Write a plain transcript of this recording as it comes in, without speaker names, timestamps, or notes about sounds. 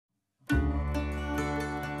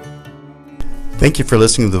Thank you for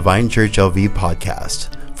listening to the Vine Church LV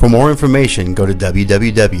podcast. For more information, go to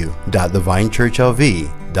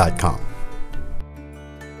www.thevinechurchlv.com.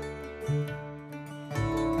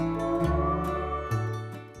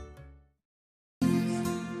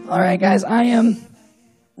 All right, guys, I am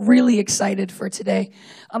really excited for today.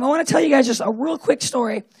 I want to tell you guys just a real quick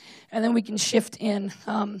story, and then we can shift in.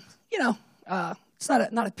 It's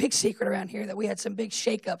not a big secret around here that we had some big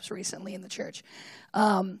shakeups recently in the church.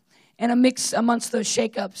 And a mix amongst those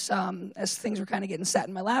shakeups, as things were kind of getting sat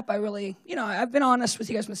in my lap, I've been honest with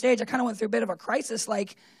you guys on the stage. I kind of went through a bit of a crisis,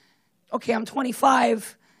 like, okay, I'm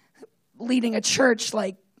 25, leading a church,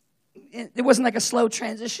 like, it wasn't like a slow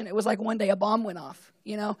transition. It was like one day a bomb went off,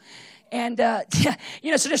 And, so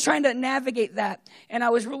just trying to navigate that. And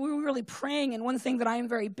we were really praying. And one thing that I am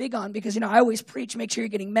very big on, because, I always preach, make sure you're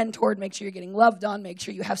getting mentored, make sure you're getting loved on, make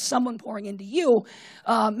sure you have someone pouring into you,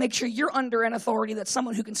 make sure you're under an authority that's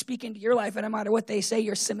someone who can speak into your life. And no matter what they say,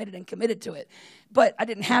 you're submitted and committed to it. But I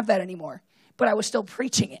didn't have that anymore. But I was still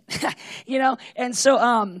preaching it, And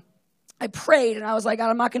so, I prayed, and I was like,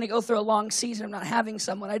 God, I'm not going to go through a long season of not having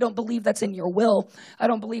someone. I don't believe that's in your will. I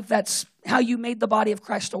don't believe that's how you made the body of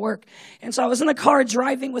Christ to work. And so I was in the car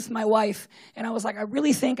driving with my wife, and I was like, I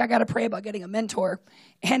really think I got to pray about getting a mentor.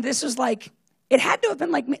 And this was like, it had to have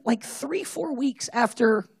been like 3-4 weeks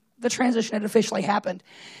after the transition had officially happened.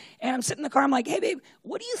 And I'm sitting in the car, I'm like, hey, babe,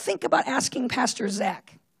 what do you think about asking Pastor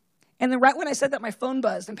Zach? And then right when I said that, my phone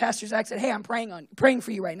buzzed, and Pastor Zach said, hey, I'm praying for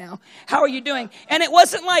you right now. How are you doing? And it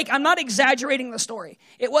wasn't like, I'm not exaggerating the story.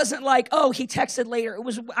 It wasn't like, oh, he texted later.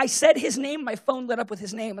 I said his name, my phone lit up with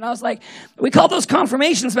his name. And I was like, we call those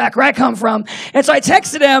confirmations back where I come from. And so I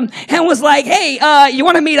texted him and was like, hey, you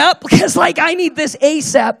want to meet up? Because, I need this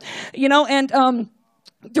ASAP, and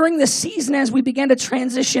during this season, as we began to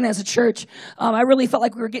transition as a church, I really felt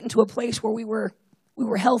like we were getting to a place where we were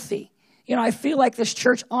healthy. I feel like this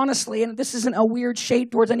church, honestly, and this isn't a weird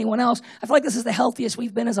shade towards anyone else, I feel like this is the healthiest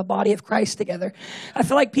we've been as a body of Christ together. I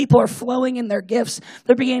feel like people are flowing in their gifts.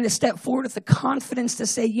 They're beginning to step forward with the confidence to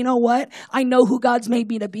say, you know what? I know who God's made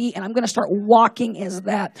me to be, and I'm going to start walking as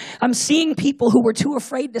that. I'm seeing people who were too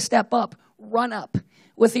afraid to step up, run up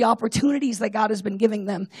with the opportunities that God has been giving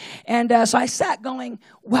them. And so I sat going,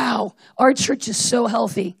 wow, our church is so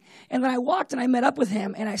healthy. And then I walked and I met up with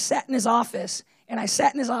him, and I sat in his office. And I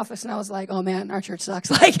sat in his office, and I was like, oh, man, our church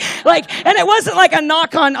sucks. And it wasn't like a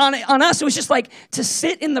knock on us. It was just like to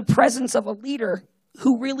sit in the presence of a leader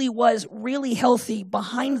who really was really healthy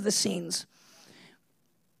behind the scenes.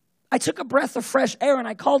 I took a breath of fresh air, and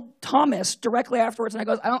I called Thomas directly afterwards, and I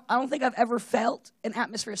goes, I don't think I've ever felt an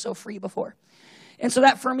atmosphere so free before. And so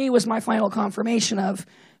that, for me, was my final confirmation of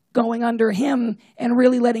going under him and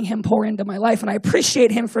really letting him pour into my life. And I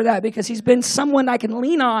appreciate him for that, because he's been someone I can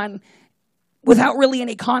lean on without really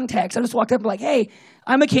any context. I just walked up and like, hey,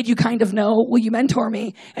 I'm a kid you kind of know. Will you mentor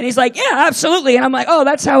me? And he's like, yeah, absolutely. And I'm like, oh,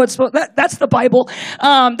 that's how it's supposed. That's the Bible.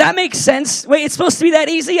 That makes sense. Wait, it's supposed to be that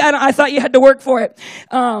easy? I thought you had to work for it.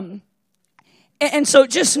 And so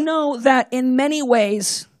just know that in many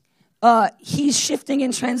ways, he's shifting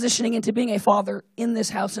and transitioning into being a father in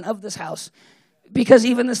this house and of this house. Because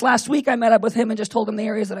even this last week, I met up with him and just told him the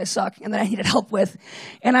areas that I suck and that I needed help with.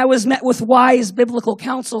 And I was met with wise biblical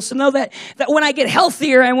counsel. So know that when I get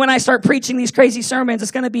healthier and when I start preaching these crazy sermons,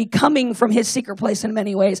 it's going to be coming from his secret place in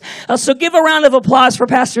many ways. So give a round of applause for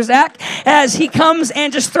Pastor Zach as he comes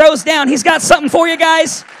and just throws down. He's got something for you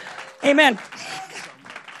guys. Amen.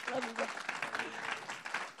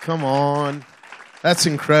 Come on. That's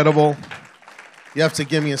incredible. You have to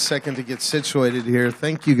give me a second to get situated here.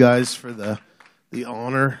 Thank you guys for the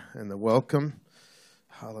honor and the welcome.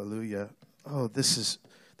 Hallelujah. Oh, this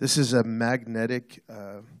is a magnetic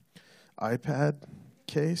iPad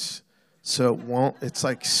case. So it's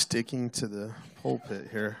like sticking to the pulpit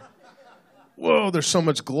here. Whoa, there's so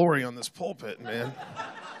much glory on this pulpit, man.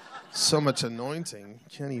 So much anointing.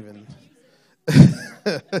 Can't even.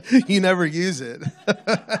 You never use it.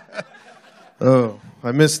 Oh,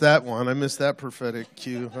 I missed that one. I missed that prophetic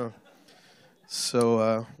cue, huh?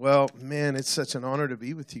 So, man, it's such an honor to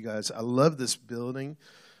be with you guys. I love this building.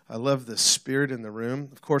 I love the spirit in the room.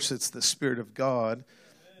 Of course, it's the Spirit of God,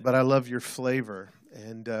 but I love your flavor.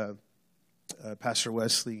 And Pastor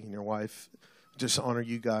Wesley and your wife, just honor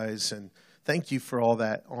you guys. And thank you for all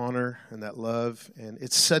that honor and that love. And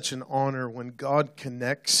it's such an honor when God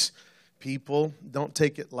connects people. Don't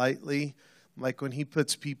take it lightly. Like when he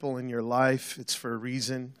puts people in your life, it's for a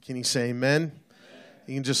reason. Can you say amen?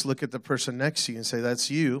 You can just look at the person next to you and say, that's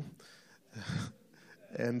you.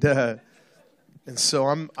 And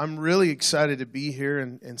so I'm really excited to be here.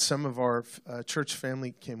 And some of our church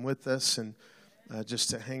family came with us. And just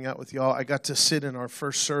to hang out with y'all. I got to sit in our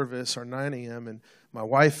first service, our 9 a.m., and my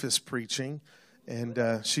wife is preaching,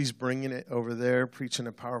 and she's bringing it over there, preaching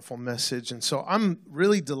a powerful message. And so I'm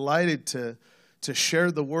really delighted to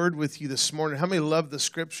share the word with you this morning. How many love the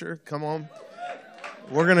scripture? Come on.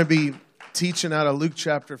 We're going to be teaching out of Luke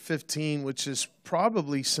chapter 15, which is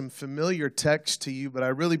probably some familiar text to you, but I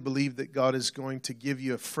really believe that God is going to give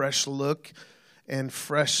you a fresh look and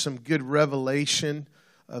some good revelation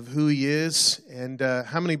of who He is. And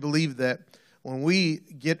how many believe that when we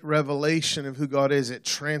get revelation of who God is, it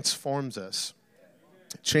transforms us?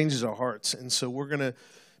 It changes our hearts. And so we're going to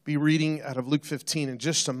be reading out of Luke 15 in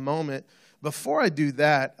just a moment. Before I do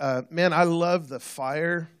that, man, I love the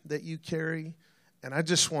fire that you carry. And I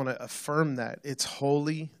just want to affirm that. It's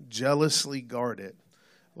holy, jealously guarded.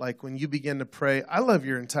 Like when you begin to pray, I love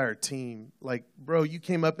your entire team. Like, bro, you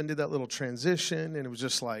came up and did that little transition, and it was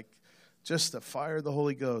just like, just the fire of the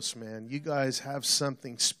Holy Ghost, man. You guys have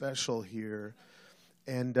something special here,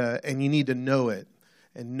 and you need to know it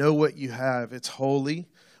and know what you have. It's holy.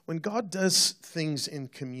 When God does things in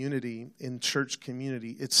community, in church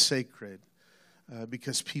community, it's sacred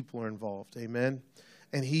because people are involved. Amen.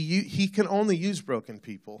 And he can only use broken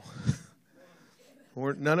people.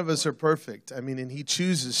 None of us are perfect. I mean, and He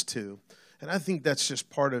chooses to. And I think that's just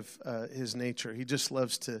part of His nature. He just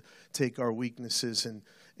loves to take our weaknesses and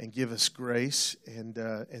give us grace and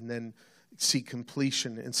then see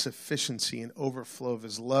completion and sufficiency and overflow of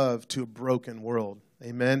His love to a broken world.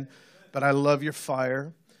 Amen? But I love your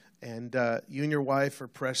fire. And you and your wife are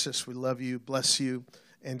precious. We love you. Bless you.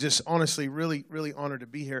 And just honestly, really, really honored to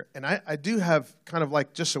be here. And I do have kind of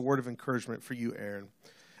like just a word of encouragement for you, Aaron.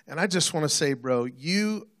 And I just want to say, bro,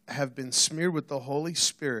 you have been smeared with the Holy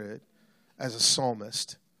Spirit as a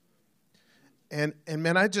psalmist. And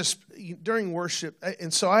man, during worship,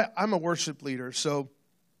 and so I'm a worship leader, so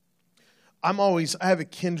I have a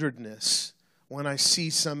kindredness when I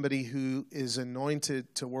see somebody who is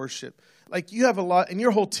anointed to worship. Like you have a lot, and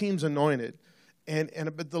your whole team's anointed.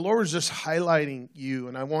 But the Lord was just highlighting you,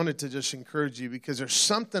 and I wanted to just encourage you because there's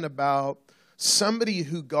something about somebody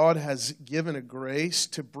who God has given a grace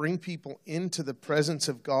to bring people into the presence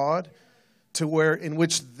of God in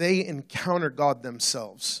which they encounter God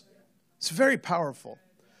themselves. It's very powerful.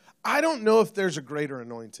 I don't know if there's a greater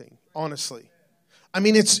anointing, honestly. I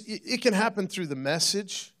mean, it can happen through the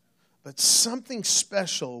message, but something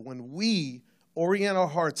special when we orient our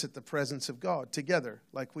hearts at the presence of God together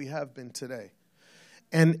like we have been today.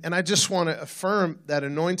 And I just want to affirm that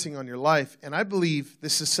anointing on your life. And I believe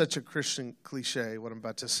this is such a Christian cliche, what I'm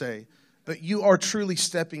about to say, but you are truly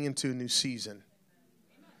stepping into a new season.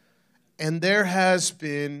 And there has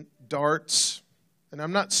been darts, and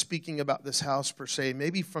I'm not speaking about this house per se,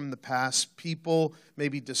 maybe from the past, people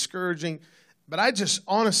maybe discouraging, but I just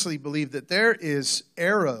honestly believe that there is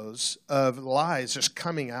arrows of lies just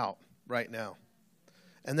coming out right now.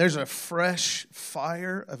 And there's a fresh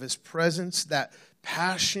fire of His presence, that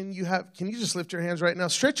passion you have. Can you just lift your hands right now?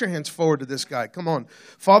 Stretch your hands forward to this guy. Come on.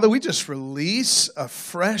 Father, we just release a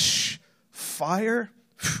fresh fire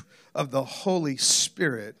of the Holy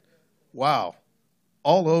Spirit. Wow.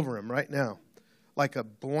 All over him right now. Like a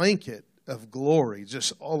blanket of glory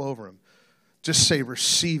just all over him. Just say,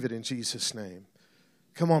 receive it in Jesus' name.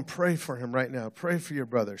 Come on, pray for him right now. Pray for your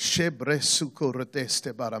brother.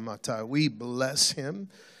 We bless him.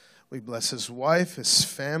 We bless his wife, his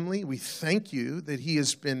family. We thank you that he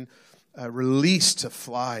has been released to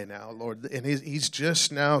fly now, Lord. And he's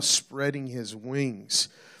just now spreading his wings.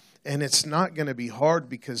 And it's not going to be hard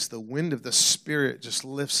because the wind of the Spirit just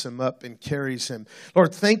lifts him up and carries him.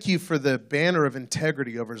 Lord, thank you for the banner of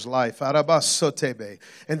integrity over his life.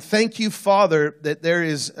 And thank you, Father, that there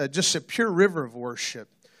is just a pure river of worship.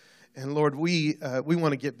 And Lord, we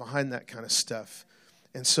want to get behind that kind of stuff.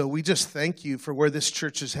 And so we just thank you for where this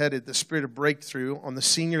church is headed, the spirit of breakthrough on the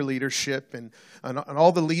senior leadership and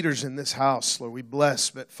all the leaders in this house, Lord, we bless.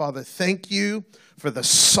 But Father, thank you for the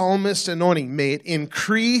psalmist anointing. May it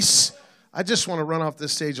increase. I just want to run off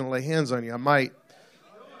this stage and lay hands on you. I might.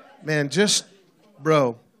 Man,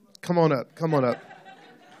 bro, come on up. Come on up.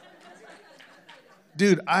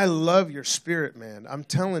 Dude, I love your spirit, man. I'm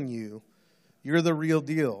telling you, you're the real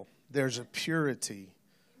deal. There's a purity.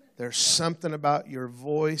 There's something about your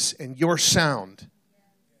voice and your sound.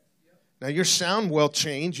 Now, your sound will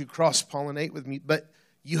change. You cross-pollinate with me, but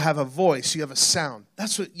you have a voice. You have a sound.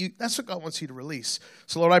 That's what God wants you to release.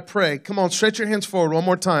 So, Lord, I pray. Come on, stretch your hands forward one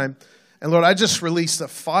more time. And, Lord, I just release the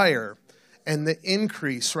fire and the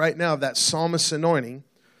increase right now of that psalmist anointing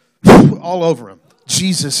all over him.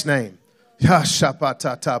 Jesus' name.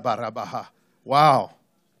 Wow.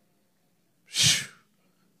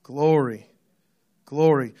 Glory.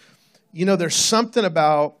 Glory. You know, there's something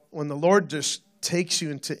about when the Lord just takes you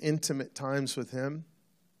into intimate times with Him.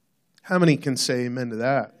 How many can say amen to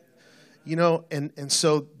that? You know, and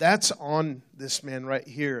so that's on this man right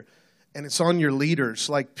here. And it's on your leaders,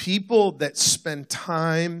 like people that spend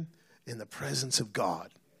time in the presence of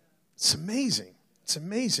God. It's amazing. It's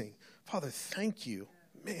amazing. Father, thank you.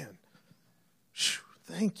 Man,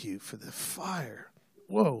 thank you for the fire.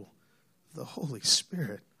 Whoa, the Holy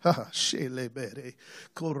Spirit. I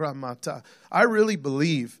really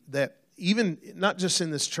believe that even not just in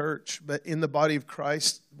this church, but in the body of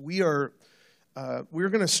Christ, we're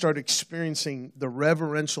going to start experiencing the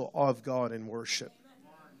reverential awe of God in worship.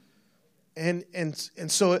 And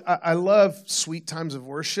so I love sweet times of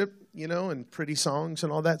worship, you know, and pretty songs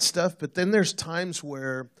and all that stuff. But then there's times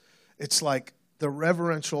where it's like the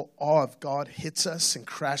reverential awe of God hits us and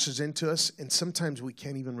crashes into us, and sometimes we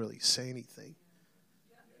can't even really say anything.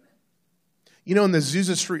 You know, in the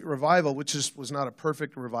Azusa Street revival, which was not a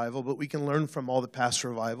perfect revival, but we can learn from all the past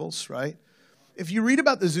revivals, right? If you read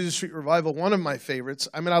about the Azusa Street revival, one of my favorites,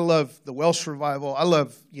 I mean, I love the Welsh revival. I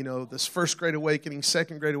love, you know, this First Great Awakening,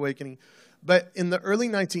 Second Great Awakening. But in the early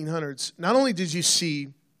 1900s, not only did you see,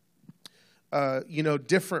 you know,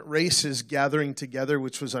 different races gathering together,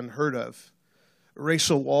 which was unheard of.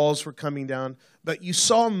 Racial walls were coming down. But you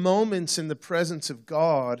saw moments in the presence of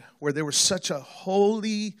God where there was such a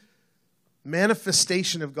holy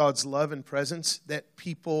manifestation of God's love and presence that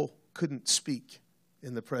people couldn't speak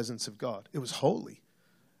in the presence of God. It was holy.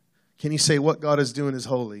 Can you say what God is doing is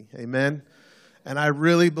holy? Amen? And I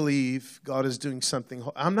really believe God is doing something.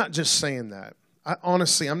 I'm not just saying that.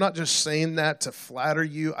 Honestly, I'm not just saying that to flatter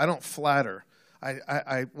you. I don't flatter.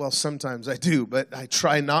 Well, sometimes I do, but I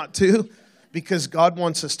try not to because God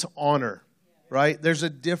wants us to honor, right? There's a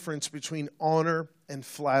difference between honor and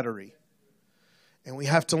flattery. And we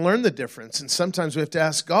have to learn the difference. And sometimes we have to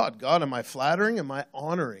ask God, God, am I flattering? Am I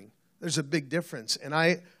honoring? There's a big difference. And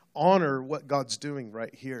I honor what God's doing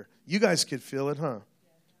right here. You guys could feel it, huh?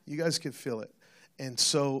 You guys could feel it. And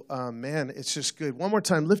so, man, it's just good. One more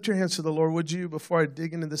time, lift your hands to the Lord, would you, before I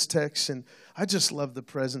dig into this text. And I just love the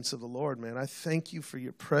presence of the Lord, man. I thank you for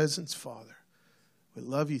your presence, Father. We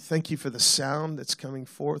love you. Thank you for the sound that's coming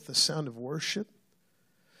forth, the sound of worship.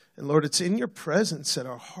 And Lord, it's in your presence that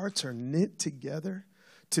our hearts are knit together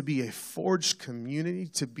to be a forged community,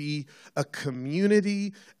 to be a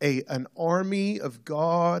community, an army of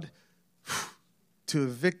God, to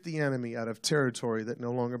evict the enemy out of territory that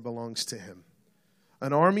no longer belongs to him.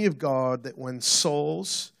 An army of God that wins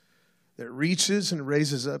souls, that reaches and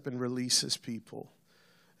raises up and releases people.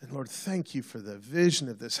 And Lord, thank you for the vision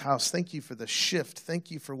of this house. Thank you for the shift. Thank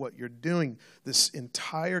you for what you're doing. This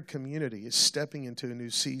entire community is stepping into a new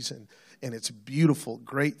season, and it's beautiful.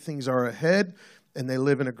 Great things are ahead, and they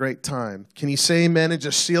live in a great time. Can you say amen and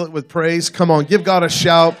just seal it with praise? Come on, give God a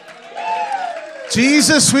shout.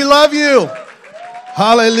 Jesus, we love you.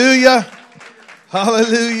 Hallelujah.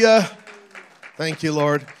 Hallelujah. Thank you,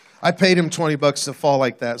 Lord. I paid him $20 to fall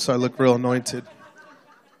like that, so I look real anointed.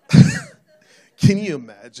 Can you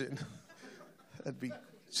imagine? That'd be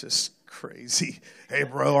just crazy. Hey,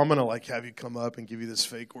 bro, I'm going to have you come up and give you this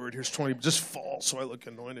fake word. Here's 20. Just fall so I look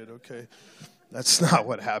anointed, okay? That's not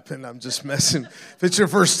what happened. I'm just messing. If it's your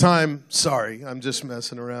first time, sorry. I'm just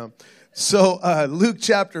messing around. So Luke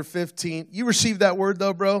chapter 15. You received that word,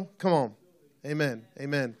 though, bro? Come on. Amen.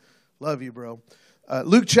 Amen. Love you, bro.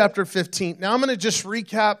 Luke chapter 15. Now I'm going to just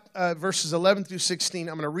recap verses 11 through 16.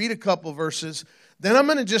 I'm going to read a couple verses. Then I'm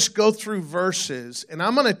going to just go through verses, and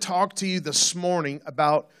I'm going to talk to you this morning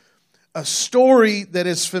about a story that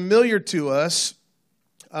is familiar to us.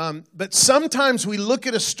 But sometimes we look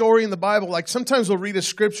at a story in the Bible, like sometimes we'll read a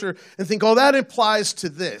scripture and think, oh, that applies to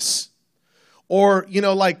this. Or, you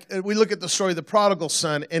know, like we look at the story of the prodigal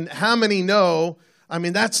son, and how many know, I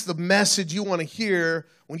mean, that's the message you want to hear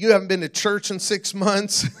when you haven't been to church in 6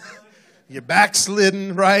 months. You're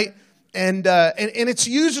backslidden, right? And it's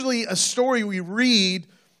usually a story we read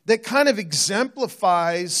that kind of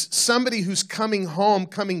exemplifies somebody who's coming home,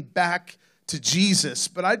 coming back to Jesus.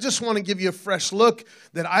 But I just want to give you a fresh look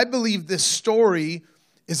that I believe this story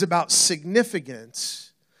is about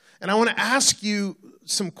significance. And I want to ask you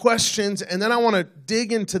some questions, and then I want to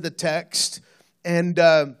dig into the text. And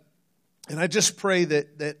I just pray that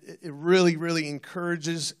it really, really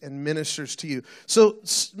encourages and ministers to you. So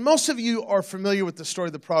most of you are familiar with the story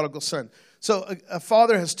of the prodigal son. So a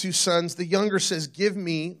father has 2 sons. The younger says, give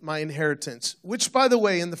me my inheritance. Which, by the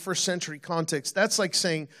way, in the first century context, that's like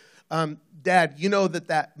saying, Dad, you know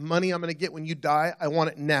that money I'm going to get when you die, I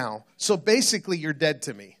want it now. So basically, you're dead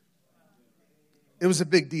to me. It was a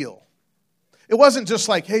big deal. It wasn't just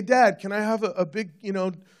like, hey, Dad, can I have a big,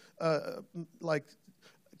 like,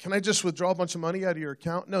 can I just withdraw a bunch of money out of your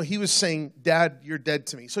account? No, he was saying, Dad, you're dead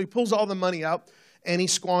to me. So he pulls all the money out and he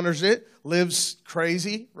squanders it, lives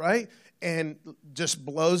crazy, right? And just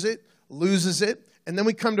blows it, loses it. And then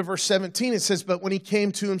we come to verse 17. It says, but when he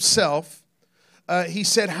came to himself, he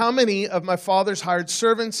said, how many of my father's hired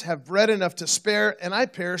servants have bread enough to spare, and I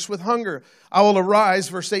perish with hunger? I will arise,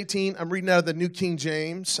 verse 18. I'm reading out of the New King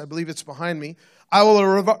James. I believe it's behind me. I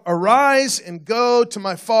will arise and go to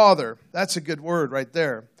my father. That's a good word right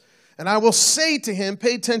there. And I will say to him,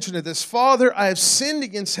 pay attention to this, Father, I have sinned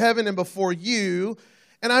against heaven and before you,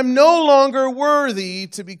 and I'm no longer worthy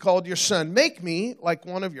to be called your son. Make me like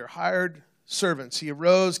one of your hired servants. He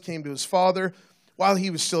arose, came to his father. While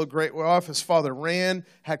he was still a great way off, his father ran,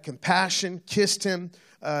 had compassion, kissed him,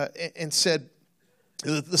 and said,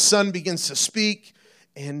 the son begins to speak.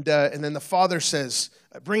 And then the father says,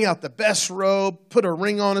 bring out the best robe, put a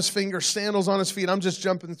ring on his finger, sandals on his feet. I'm just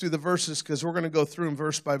jumping through the verses because we're going to go through them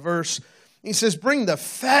verse by verse. He says, bring the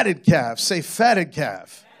fatted calf. Say fatted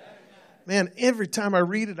calf. Man, every time I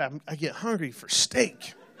read it, I get hungry for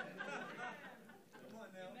steak.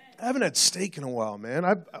 I haven't had steak in a while, man.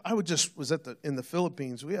 I was in the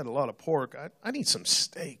Philippines. We had a lot of pork. I need some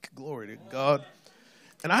steak. Glory to God.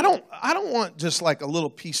 And I don't want just like a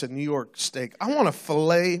little piece of New York steak. I want a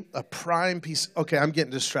fillet, a prime piece. Okay, I'm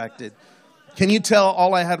getting distracted. Can you tell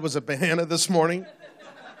all I had was a banana this morning?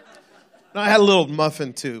 No, I had a little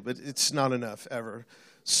muffin too, but it's not enough ever.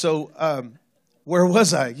 So where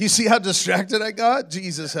was I? You see how distracted I got?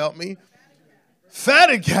 Jesus help me.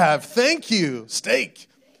 Fatted calf. Thank you. Steak.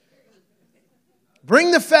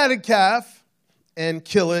 Bring the fatted calf and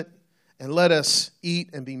kill it, and let us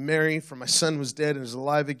eat and be merry. For my son was dead and is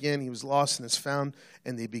alive again. He was lost and is found,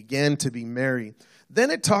 and they began to be merry.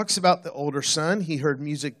 Then it talks about the older son. He heard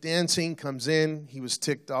music, dancing, comes in. He was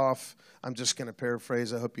ticked off. I'm just going to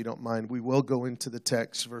paraphrase. I hope you don't mind. We will go into the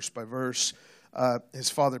text verse by verse.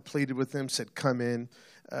 His father pleaded with him, said, come in.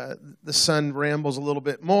 The son rambles a little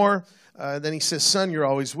bit more. Then he says, son, you're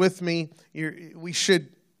always with me. We should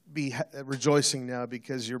be rejoicing now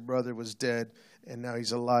because your brother was dead and now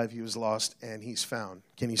he's alive. He was lost and he's found.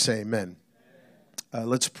 Can you say amen?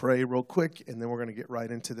 Let's pray real quick and then we're going to get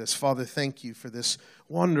right into this. Father, thank you for this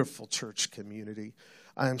wonderful church community.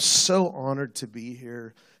 I am so honored to be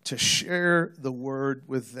here to share the word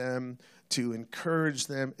with them, to encourage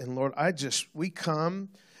them. And Lord, we come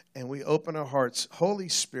and we open our hearts. Holy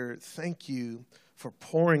Spirit, thank you for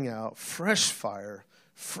pouring out fresh fire,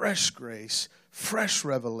 fresh grace, fresh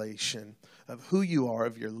revelation of who you are,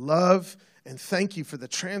 of your love, and thank you for the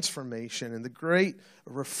transformation and the great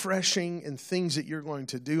refreshing and things that you're going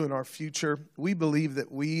to do in our future. We believe that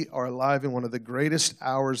we are alive in one of the greatest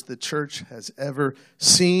hours the church has ever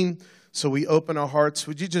seen. So we open our hearts.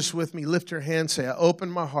 Would you just with me lift your hand, say, I open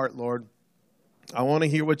my heart, Lord. I want to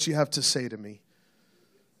hear what you have to say to me.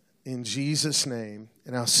 In Jesus' name.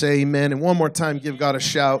 And I'll say amen. And one more time, give God a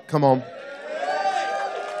shout. Come on.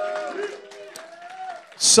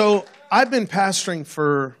 So I've been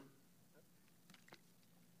pastoring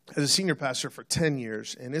as a senior pastor for 10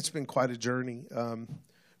 years, and it's been quite a journey.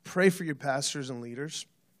 Pray for your pastors and leaders,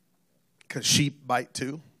 because sheep bite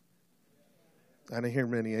too. I didn't hear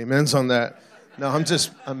many amens on that. No,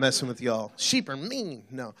 I'm messing with y'all. Sheep are mean.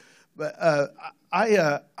 No, but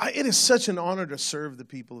it is such an honor to serve the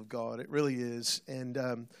people of God. It really is, and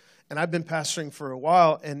I've been pastoring for a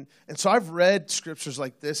while, and so I've read scriptures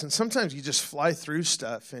like this, and sometimes you just fly through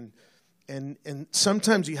stuff, and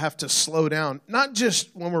sometimes you have to slow down, not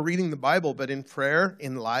just when we're reading the Bible, but in prayer,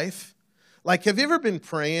 in life. Like, have you ever been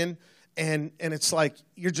praying, and it's like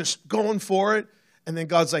you're just going for it, and then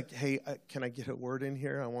God's like, hey, can I get a word in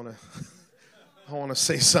here? I want to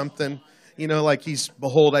say something. You know, like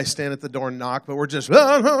behold, I stand at the door and knock, but we're just,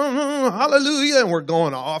 hallelujah, and we're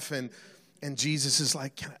going off, and Jesus is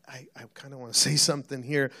like, I kind of want to say something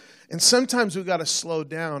here. And sometimes we've got to slow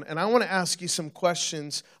down. And I want to ask you some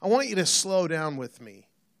questions. I want you to slow down with me.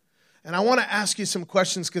 And I want to ask you some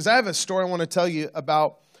questions because I have a story I want to tell you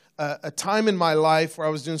about a time in my life where I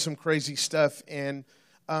was doing some crazy stuff. And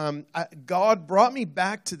God brought me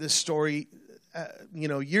back to this story,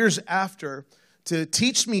 years after to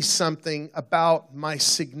teach me something about my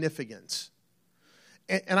significance.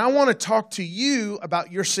 And I want to talk to you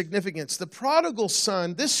about your significance. The prodigal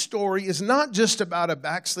son, this story is not just about a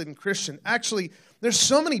backslidden Christian. Actually, there's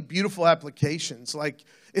so many beautiful applications. Like,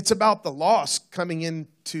 it's about the lost coming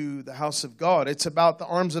into the house of God. It's about the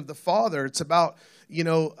arms of the Father. It's about,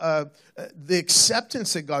 the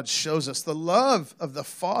acceptance that God shows us, the love of the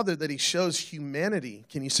Father that he shows humanity.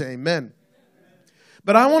 Can you say amen?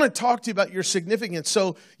 But I want to talk to you about your significance.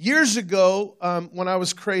 So years ago, when I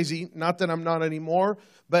was crazy, not that I'm not anymore,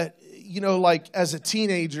 but, like as a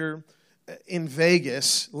teenager in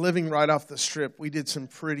Vegas, living right off the Strip, we did some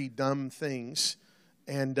pretty dumb things.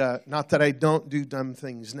 And not that I don't do dumb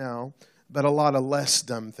things now, but a lot of less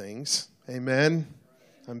dumb things. Amen?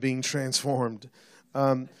 I'm being transformed.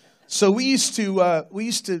 So we used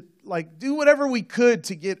to like do whatever we could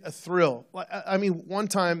to get a thrill. I mean, one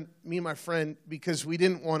time, me and my friend, because we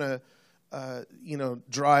didn't want to,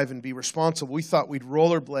 drive and be responsible, we thought we'd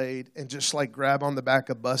rollerblade and just like grab on the back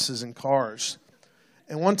of buses and cars.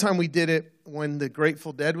 And one time we did it when the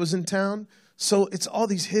Grateful Dead was in town. So it's all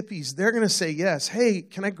these hippies. They're going to say yes. Hey,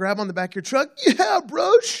 can I grab on the back of your truck? Yeah,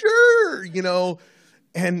 bro, sure.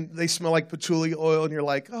 And they smell like patchouli oil, and you're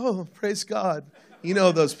like, oh, praise God. You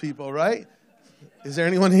know those people, right? Is there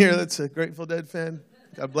anyone here that's a Grateful Dead fan?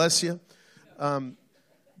 God bless you.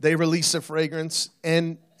 They release a fragrance.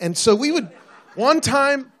 And so we would, one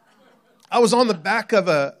time, I was on the back of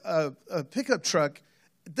a pickup truck.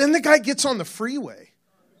 Then the guy gets on the freeway.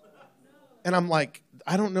 And I'm like,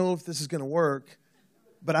 I don't know if this is going to work,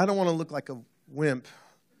 but I don't want to look like a wimp.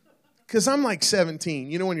 Because I'm like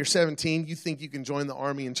 17. When you're 17, you think you can join the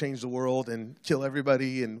army and change the world and kill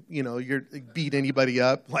everybody and, you're beat anybody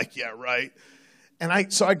up. Like, yeah, right.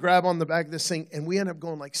 And so I grab on the back of this thing, and we end up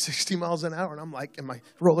going like 60 miles an hour. And I'm like, and my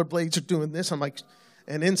rollerblades are doing this. I'm like,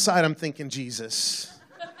 and inside I'm thinking, Jesus,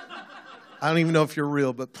 I don't even know if you're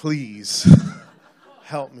real, but please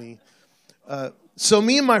help me. So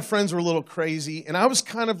me and my friends were a little crazy, and I was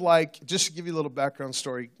kind of like, just to give you a little background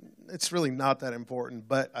story, it's really not that important,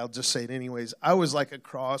 but I'll just say it anyways. I was like a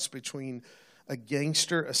cross between a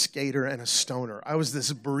gangster, a skater, and a stoner. I was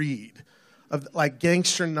this breed of like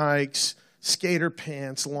gangster Nikes, skater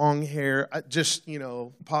pants, long hair,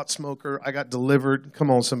 pot smoker. I got delivered.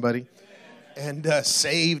 Come on, somebody. And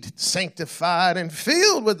saved, sanctified, and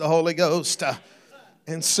filled with the Holy Ghost.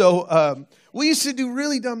 And so we used to do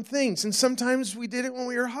really dumb things, and sometimes we did it when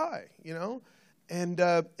we were high,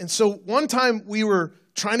 And so one time we were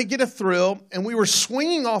trying to get a thrill, and we were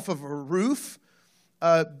swinging off of a roof.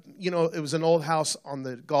 It was an old house on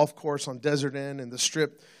the golf course on Desert Inn and the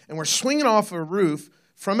Strip, and we're swinging off a roof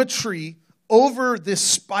from a tree over this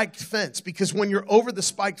spiked fence, because when you're over the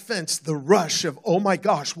spiked fence, the rush of, oh my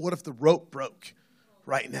gosh, what if the rope broke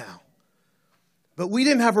right now? But we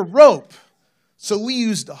didn't have a rope, so we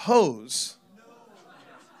used a hose.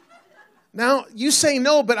 Now, you say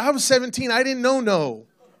no, but I was 17. I didn't know no.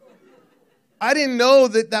 I didn't know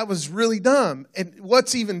that was really dumb. And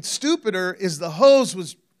what's even stupider is the hose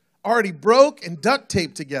was already broke and duct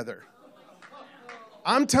taped together.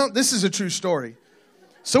 This is a true story.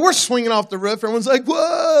 So we're swinging off the roof. Everyone's like,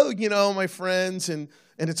 whoa, my friends. And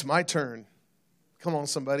it's my turn. Come on,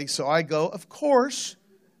 somebody. So I go, of course,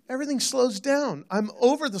 everything slows down. I'm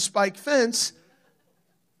over the spike fence.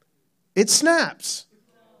 It snaps.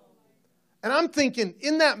 And I'm thinking,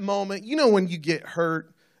 in that moment, when you get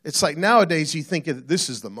hurt, it's like nowadays you think this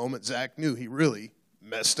is the moment Zach knew he really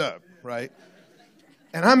messed up, right?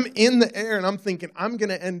 And I'm in the air and I'm thinking, I'm going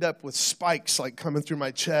to end up with spikes like coming through my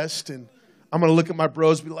chest. And I'm going to look at my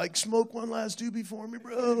bros and be like, smoke one last doobie for me,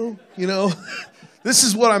 bro. This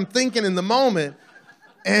is what I'm thinking in the moment.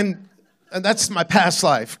 And that's my past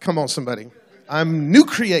life. Come on, somebody. I'm new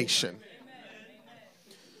creation.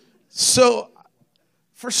 So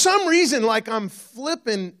for some reason, like I'm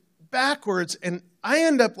flipping backwards and I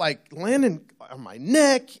end up like landing on my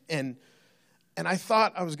neck and I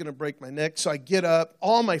thought I was going to break my neck. So I get up.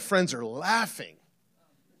 All my friends are laughing.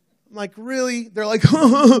 I'm like, really? They're like,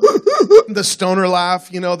 the stoner laugh.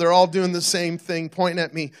 They're all doing the same thing, pointing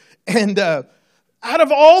at me. And out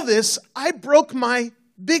of all this, I broke my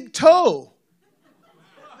big toe.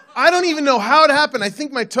 I don't even know how it happened. I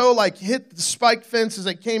think my toe like hit the spike fence as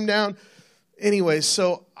I came down. Anyway,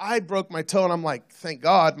 so I broke my toe, and I'm like, thank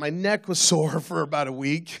God. My neck was sore for about a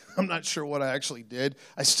week. I'm not sure what I actually did.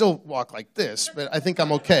 I still walk like this, but I think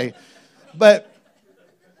I'm okay. But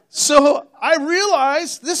so I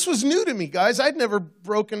realized this was new to me, guys. I'd never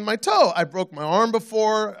broken my toe. I broke my arm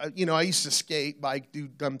before. I used to skate, bike, do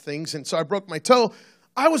dumb things, and so I broke my toe.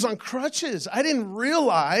 I was on crutches. I didn't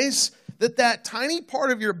realize that tiny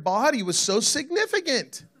part of your body was so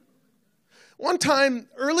significant. One time,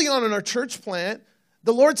 early on in our church plant,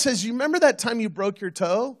 the Lord says, you remember that time you broke your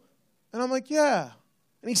toe? And I'm like, yeah.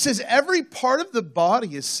 And he says, every part of the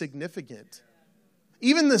body is significant.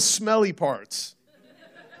 Even the smelly parts.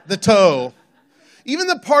 The toe. Even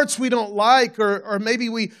the parts we don't like or maybe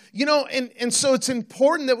we, and so it's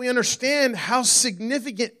important that we understand how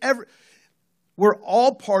significant we're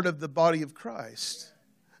all part of the body of Christ.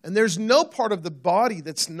 And there's no part of the body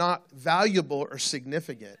that's not valuable or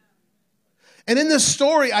significant. And in this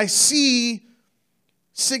story, I see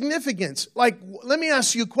significance. Like, let me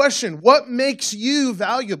ask you a question. What makes you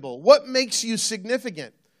valuable? What makes you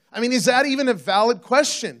significant? I mean, is that even a valid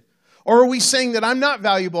question? Or are we saying that I'm not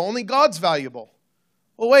valuable, only God's valuable?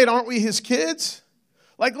 Well, wait, aren't we his kids?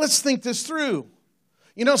 Like, let's think this through.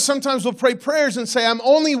 You know, sometimes we'll pray prayers and say, I'm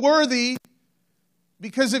only worthy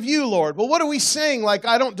because of you, Lord. Well, what are we saying? Like,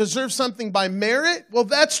 I don't deserve something by merit? Well,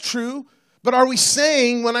 that's true. But are we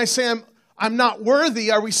saying, when I say I'm not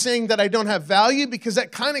worthy, are we saying that I don't have value? Because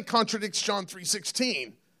that kind of contradicts John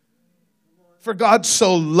 3:16. For God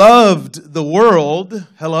so loved the world,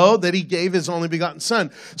 that he gave his only begotten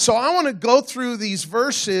son. So I want to go through these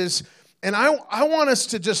verses, and I want us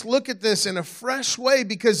to just look at this in a fresh way,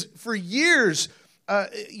 because for years,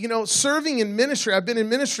 serving in ministry, I've been in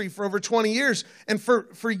ministry for over 20 years, and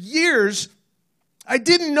for years, I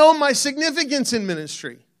didn't know my significance in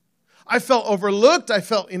ministry. I felt overlooked. I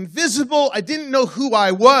felt invisible. I didn't know who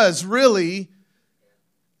I was, really.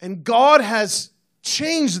 And God has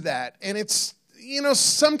changed that. And it's,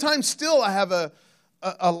 sometimes still I have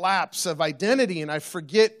a lapse of identity, and I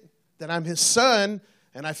forget that I'm his son,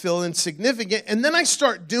 and I feel insignificant. And then I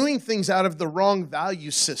start doing things out of the wrong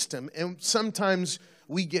value system. And sometimes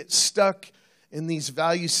we get stuck in these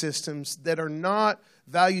value systems that are not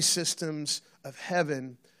value systems of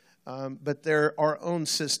heaven, but they're our own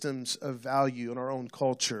systems of value and our own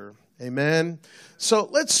culture. Amen? So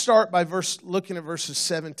let's start by looking at verses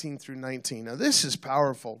 17 through 19. Now this is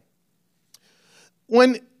powerful.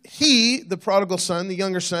 When he, the prodigal son, the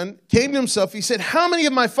younger son, came to himself, he said, how many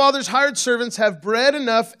of my father's hired servants have bread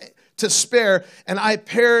enough to spare, and I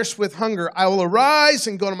perish with hunger? I will arise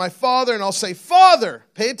and go to my father, and I'll say, Father,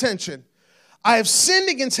 pay attention, I have sinned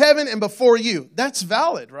against heaven and before you. That's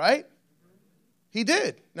valid, right? He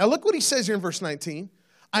did. Now look what he says here in verse 19.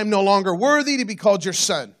 I'm no longer worthy to be called your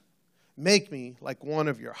son. Make me like one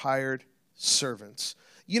of your hired servants.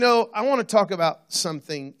 I want to talk about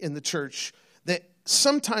something in the church that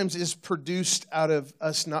sometimes is produced out of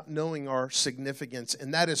us not knowing our significance,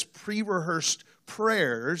 and that is pre-rehearsed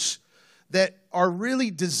prayers that are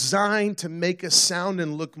really designed to make us sound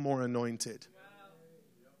and look more anointed.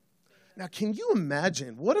 Now, can you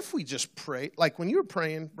imagine, what if we just prayed, like when you were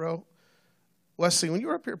praying, bro, Wesley, when you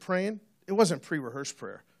were up here praying, it wasn't pre-rehearsed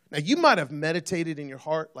prayer. Now, you might have meditated in your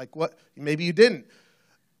heart, like what, maybe you didn't.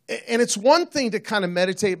 And it's one thing to kind of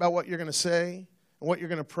meditate about what you're going to say and what you're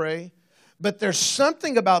going to pray, but there's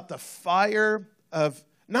something about the fire of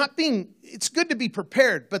not being, it's good to be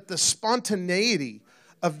prepared, but the spontaneity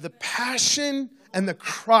of the passion and the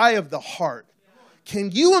cry of the heart.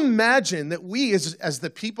 Can you imagine that we, as the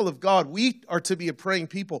people of God, we are to be a praying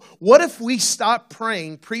people? What if we stop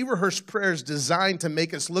praying pre-rehearsed prayers designed to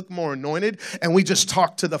make us look more anointed, and we just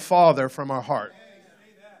talk to the Father from our heart?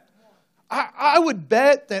 I would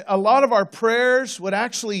bet that a lot of our prayers would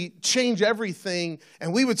actually change everything,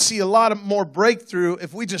 and we would see a lot more breakthrough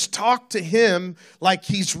if we just talk to him like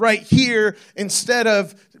he's right here, instead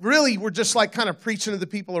of really we're just like kind of preaching to the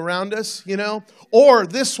people around us, Or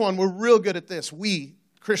this one, we're real good at this. We,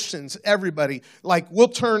 Christians, everybody, like we'll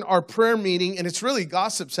turn our prayer meeting, and it's really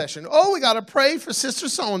gossip session. Oh, we got to pray for sister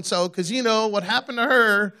so-and-so because, what happened to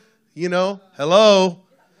her, hello.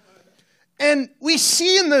 And we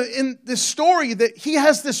see in this story that he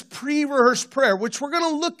has this pre-rehearsed prayer, which we're going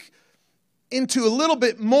to look into a little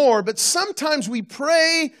bit more. But sometimes we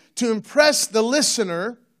pray to impress the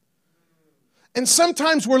listener. And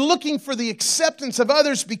sometimes we're looking for the acceptance of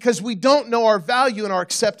others because we don't know our value and our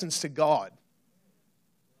acceptance to God.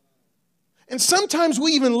 And sometimes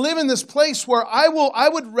we even live in this place where I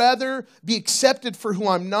would rather be accepted for who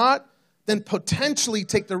I'm not than potentially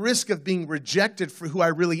take the risk of being rejected for who I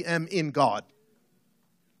really am in God.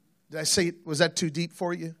 Did I say, was that too deep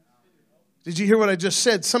for you? Did you hear what I just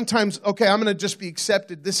said? Sometimes, okay, I'm going to just be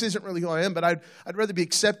accepted. This isn't really who I am, but I'd rather be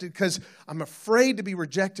accepted because I'm afraid to be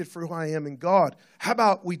rejected for who I am in God. How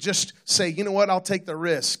about we just say, you know what, I'll take the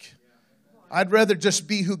risk. I'd rather just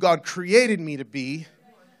be who God created me to be,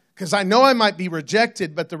 because I know I might be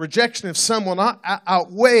rejected, but the rejection of some will not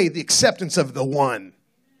outweigh the acceptance of the one.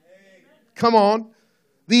 Come on.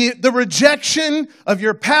 The rejection of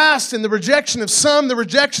your past and the rejection of some, the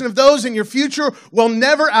rejection of those in your future will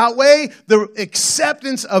never outweigh the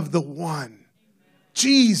acceptance of the one.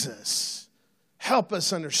 Jesus. Help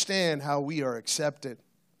us understand how we are accepted.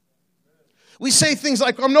 We say things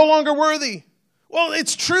like, I'm no longer worthy. Well,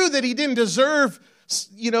 it's true that he didn't deserve,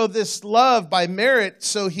 this love by merit,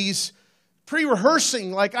 so he's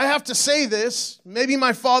pre-rehearsing, like, I have to say this. Maybe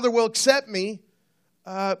my Father will accept me.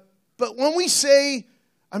 But when we say,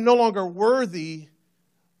 I'm no longer worthy,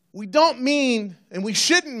 we don't mean, and we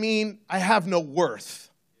shouldn't mean, I have no worth.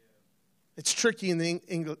 It's tricky in the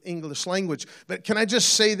English language. But can I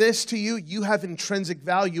just say this to you? You have intrinsic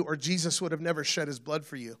value, or Jesus would have never shed his blood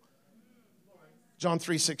for you. John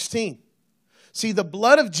 3:16. See, the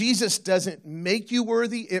blood of Jesus doesn't make you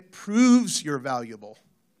worthy. It proves you're valuable.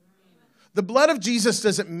 The blood of Jesus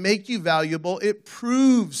doesn't make you valuable. It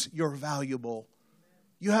proves you're valuable.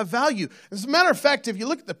 You have value. As a matter of fact, if you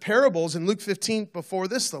look at the parables in Luke 15 before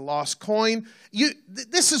this, the lost coin,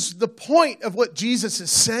 this is the point of what Jesus is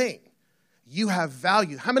saying. You have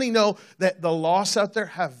value. How many know that the lost out there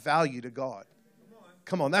have value to God?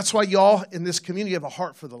 Come on. That's why y'all in this community have a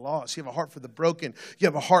heart for the lost. You have a heart for the broken. You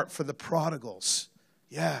have a heart for the prodigals.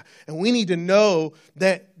 Yeah. And we need to know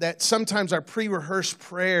that sometimes our pre-rehearsed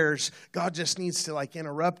prayers, God just needs to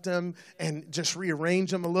interrupt them and just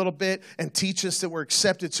rearrange them a little bit and teach us that we're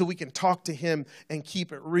accepted so we can talk to him and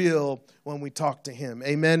keep it real when we talk to him.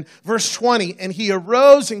 Amen. Verse 20, and he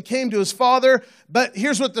arose and came to his father. But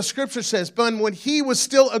here's what the scripture says. But when he was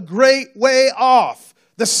still a great way off,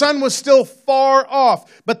 the son was still far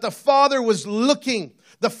off, but the father was looking.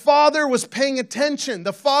 The father was paying attention.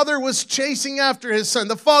 The father was chasing after his son.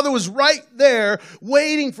 The father was right there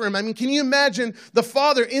waiting for him. I mean, can you imagine the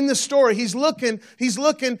father in the story? He's looking. Is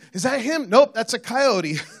that him? Nope, that's a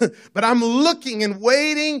coyote. But I'm looking and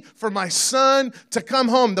waiting for my son to come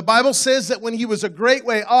home. The Bible says that when he was a great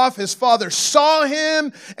way off, his father saw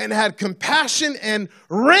him and had compassion and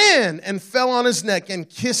ran and fell on his neck and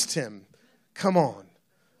kissed him. Come on.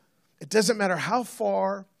 It doesn't matter how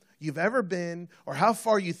far you've ever been or how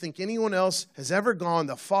far you think anyone else has ever gone.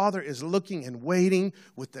 The Father is looking and waiting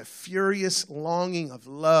with the furious longing of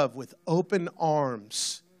love, with open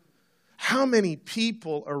arms. How many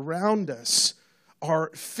people around us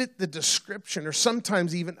fit the description, or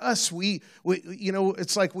sometimes even us, we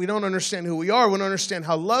it's like we don't understand who we are. We don't understand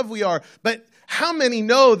how loved we are. But how many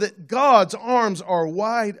know that God's arms are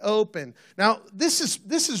wide open? Now, this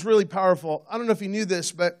is really powerful. I don't know if you knew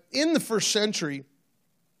this, but in the first century,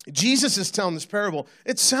 Jesus is telling this parable.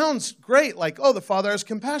 It sounds great, like, oh, the father has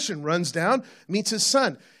compassion, runs down, meets his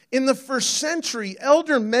son. In the first century,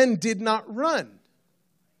 elder men did not run.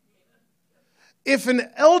 If an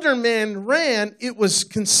elder man ran, it was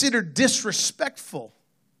considered disrespectful.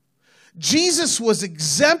 Jesus was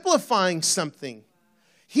exemplifying something.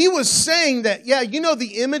 He was saying that, yeah, you know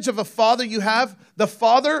the image of a father you have? The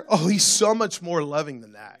father, oh, he's so much more loving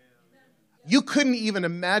than that. You couldn't even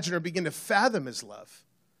imagine or begin to fathom his love.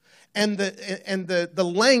 And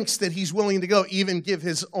the lengths that he's willing to go, even give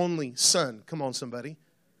his only son. Come on, somebody.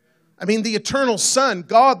 I mean, the eternal Son,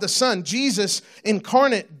 God the Son, Jesus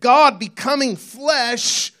incarnate, God becoming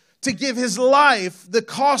flesh to give his life. The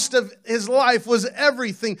cost of his life was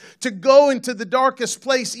everything. To go into the darkest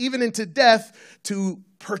place, even into death, to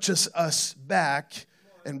purchase us back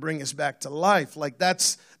and bring us back to life. Like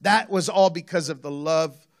that was all because of the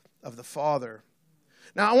love of the Father.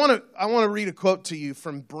 Now, I want to read a quote to you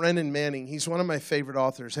from Brennan Manning. He's one of my favorite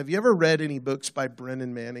authors. Have you ever read any books by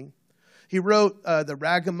Brennan Manning? He wrote The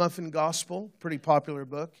Ragamuffin Gospel, pretty popular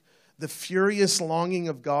book. The Furious Longing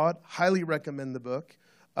of God, highly recommend the book.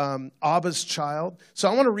 Abba's Child. So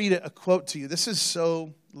I want to read a quote to you. This is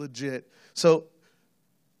so legit. So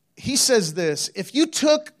he says this: if you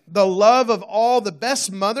took the love of all the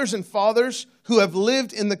best mothers and fathers who have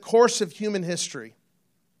lived in the course of human history,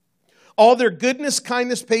 all their goodness,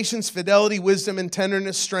 kindness, patience, fidelity, wisdom, and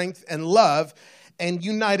tenderness, strength, and love, and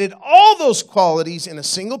united all those qualities in a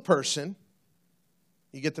single person,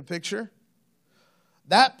 you get the picture?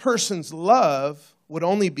 That person's love would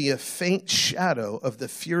only be a faint shadow of the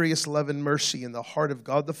furious love and mercy in the heart of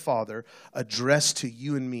God the Father addressed to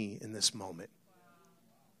you and me in this moment.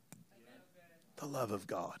 The love of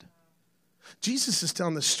God. Jesus is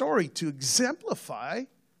telling the story to exemplify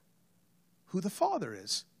who the Father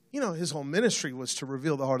is. You know, his whole ministry was to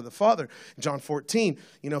reveal the heart of the Father. In John 14,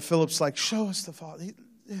 Philip's like, show us the Father.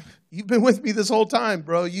 You've been with me this whole time,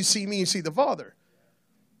 bro. You see me, you see the Father.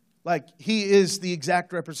 Like, he is the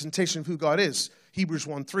exact representation of who God is. Hebrews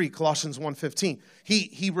 1:3, Colossians 1:15.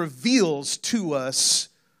 He reveals to us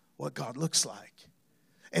what God looks like.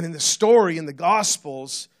 And in the story, in the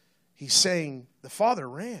Gospels, he's saying the Father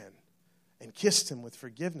ran and kissed him with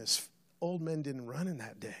forgiveness. Old men didn't run in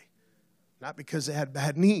that day. Not because they had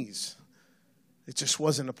bad knees. It just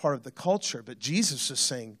wasn't a part of the culture. But Jesus is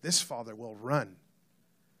saying, this Father will run.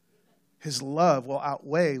 His love will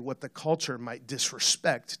outweigh what the culture might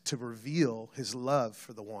disrespect to reveal his love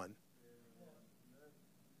for the one.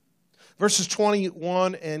 Verses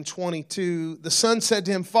 21 and 22, the son said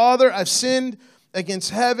to him, Father, I've sinned against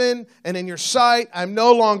heaven and in your sight. I'm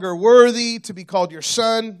no longer worthy to be called your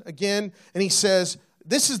son again. And he says,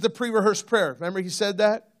 this is the pre-rehearsed prayer. Remember he said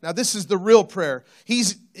that? Now this is the real prayer.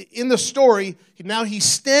 He's in the story. Now he's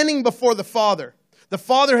standing before the Father. The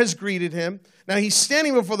Father has greeted him. Now he's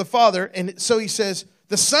standing before the Father. And so he says,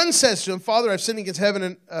 the Son says to him, Father, I've sinned against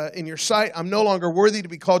heaven and in your sight. I'm no longer worthy to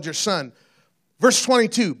be called your son. Verse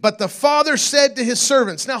 22, but the Father said to his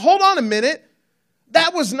servants. Now hold on a minute.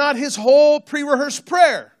 That was not his whole pre-rehearsed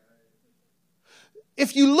prayer.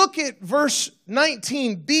 If you look at verse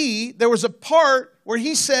 19b, there was a part where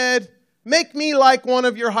he said, make me like one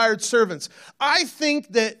of your hired servants. I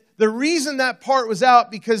think that the reason that part was out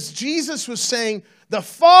because Jesus was saying the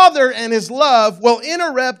Father and his love will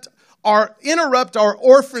interrupt our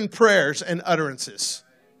orphan prayers and utterances.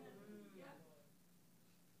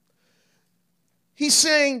 He's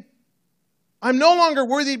saying, I'm no longer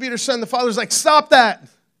worthy to be your son. The Father's like, stop that.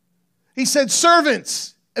 He said,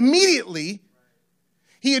 servants. Immediately,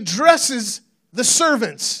 he addresses the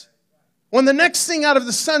servants. When the next thing out of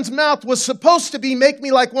the son's mouth was supposed to be, make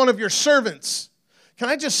me like one of your servants. Can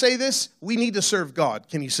I just say this? We need to serve God.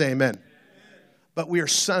 Can you say amen? But we are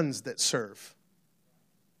sons that serve.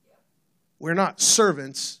 We're not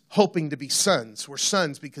servants hoping to be sons. We're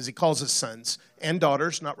sons because he calls us sons and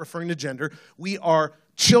daughters, not referring to gender. We are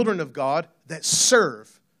children of God that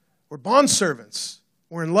serve. We're bondservants.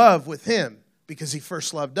 We're in love with him because he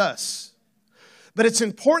first loved us. But it's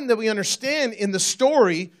important that we understand in the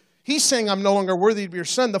story, he's saying, I'm no longer worthy to be your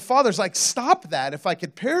son. The Father's like, stop that, if I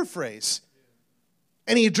could paraphrase.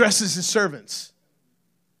 And he addresses his servants.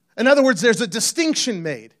 In other words, there's a distinction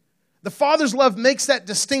made. The Father's love makes that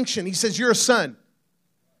distinction. He says, you're a son.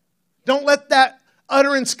 Don't let that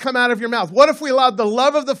utterance come out of your mouth. What if we allowed the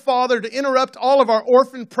love of the Father to interrupt all of our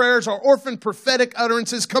orphan prayers, our orphan prophetic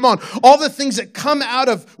utterances? Come on. All the things that come out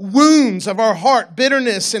of wounds of our heart,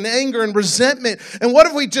 bitterness and anger and resentment. And what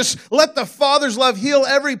if we just let the Father's love heal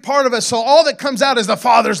every part of us so all that comes out is the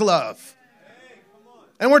Father's love?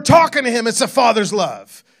 And we're talking to him, it's the Father's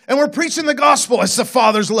love. And we're preaching the gospel, it's the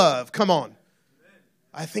Father's love. Come on.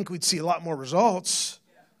 I think we'd see a lot more results.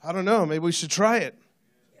 I don't know. Maybe we should try it.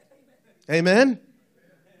 Amen?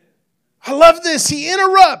 I love this. He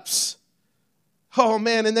interrupts. Oh,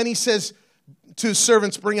 man. And then he says to his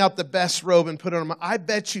servants, bring out the best robe and put it on him. I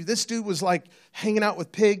bet you this dude was like hanging out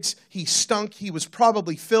with pigs. He stunk. He was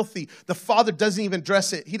probably filthy. The Father doesn't even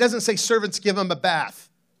dress it. He doesn't say, servants, give him a bath.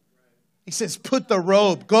 He says, put the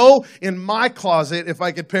robe. Go in my closet, if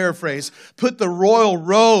I could paraphrase. Put the royal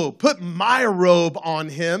robe. Put my robe on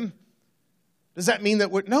him. Does that mean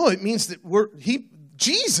that no, it means that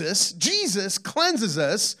Jesus cleanses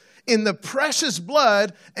us in the precious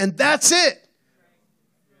blood, and that's it.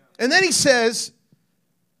 And then he says,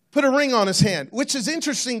 put a ring on his hand, which is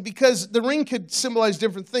interesting because the ring could symbolize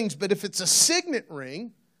different things, but if it's a signet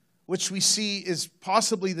ring, which we see is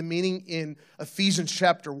possibly the meaning in Ephesians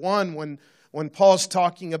chapter 1 when Paul's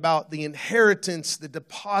talking about the inheritance, the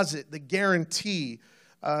deposit, the guarantee,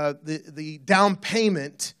 the down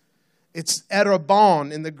payment. It's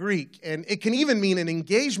erabon in the Greek. And it can even mean an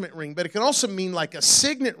engagement ring, but it can also mean like a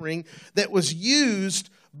signet ring that was used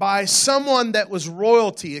by someone that was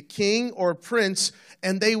royalty, a king or a prince,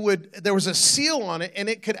 and there was a seal on it, and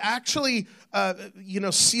it could actually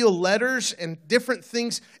seal letters and different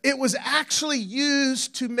things. It was actually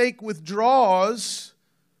used to make withdrawals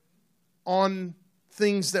on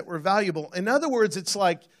things that were valuable. In other words, it's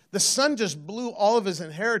like the son just blew all of his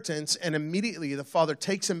inheritance, and immediately the Father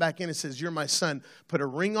takes him back in and says, you're my son. Put a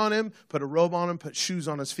ring on him, put a robe on him, put shoes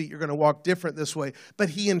on his feet. You're going to walk different this way. But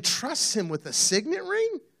he entrusts him with a signet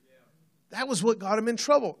ring? That was what got him in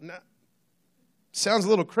trouble. Now, sounds a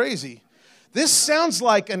little crazy. This sounds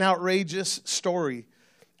like an outrageous story,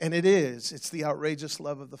 and it is. It's the outrageous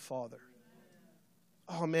love of the Father.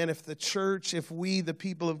 Oh, man, if the church, if we, the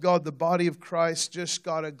people of God, the body of Christ, just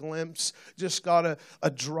got a glimpse, just got a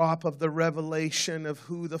drop of the revelation of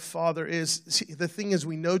who the Father is. See, the thing is,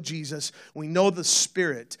 we know Jesus, we know the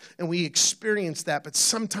Spirit, and we experience that, but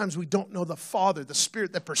sometimes we don't know the Father, the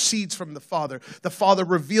Spirit that proceeds from the Father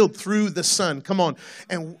revealed through the Son. Come on.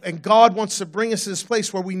 And God wants to bring us to this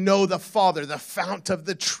place where we know the Father, the fount of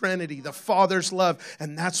the Trinity, the Father's love,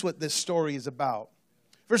 and that's what this story is about.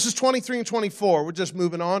 Verses 23 and 24, we're just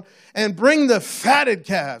moving on. And bring the fatted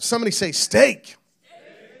calves. Somebody say steak.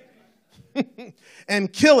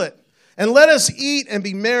 And kill it. And let us eat and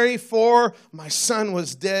be merry, for my son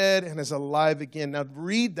was dead and is alive again. Now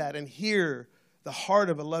read that and hear the heart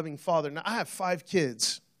of a loving father. Now I have 5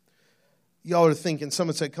 kids. Y'all are thinking,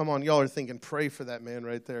 someone said, come on, y'all are thinking, pray for that man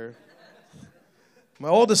right there. My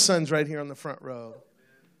oldest son's right here on the front row.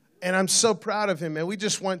 And I'm so proud of him, man. We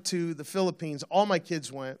just went to the Philippines. All my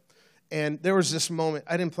kids went. And there was this moment.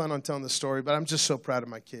 I didn't plan on telling the story, but I'm just so proud of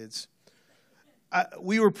my kids.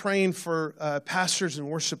 We were praying for pastors and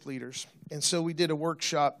worship leaders. And so we did a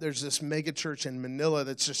workshop. There's this mega church in Manila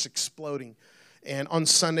that's just exploding. And on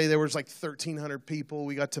Sunday, there was like 1,300 people.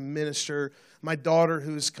 We got to minister. My daughter,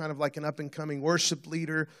 who's kind of like an up-and-coming worship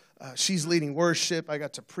leader, she's leading worship. I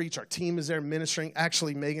got to preach. Our team is there ministering.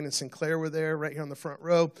 Actually, Megan and Sinclair were there right here on the front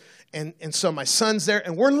row. And so my son's there.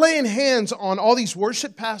 And we're laying hands on all these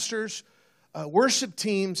worship pastors, worship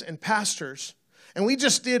teams, and pastors. And we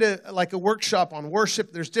just did a workshop on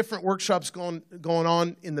worship. There's different workshops going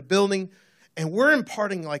on in the building. And we're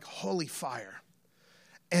imparting like holy fire.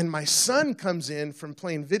 And my son comes in from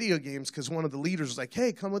playing video games because one of the leaders was like,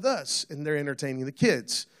 hey, come with us. And they're entertaining the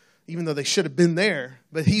kids, even though they should have been there.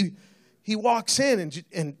 But he walks in,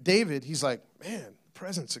 and David, he's like, man, the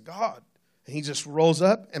presence of God. And he just rolls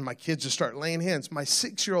up, and my kids just start laying hands. My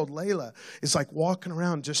 6-year-old Layla is like walking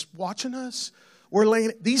around just watching us. We're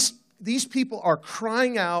laying, these people are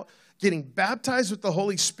crying out, getting baptized with the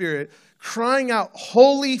Holy Spirit, crying out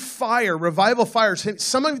holy fire, revival fires.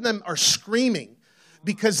 Some of them are screaming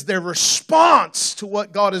because their response to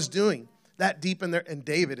what God is doing, that deep in there. And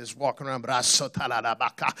David is walking around.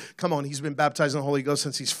 Come on, he's been baptized in the Holy Ghost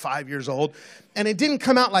since he's 5 years old. And it didn't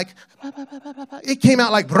come out like, it came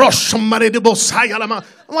out like, I'm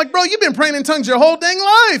like, bro, you've been praying in tongues your whole dang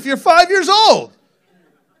life. You're 5 years old.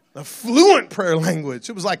 A fluent prayer language.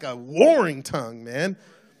 It was like a warring tongue, man.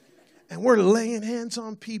 And we're laying hands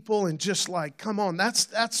on people and just like, come on,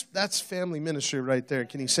 that's family ministry right there.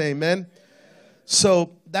 Can you say amen?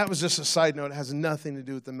 So that was just a side note. It has nothing to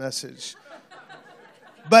do with the message.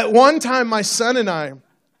 But one time my son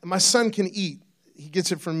can eat. He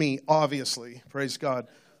gets it from me, obviously. Praise God.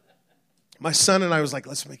 My son and I was like,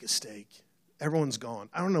 let's make a steak. Everyone's gone.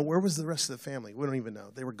 I don't know. Where was the rest of the family? We don't even know.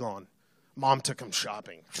 They were gone. Mom took them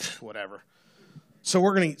shopping. Whatever. So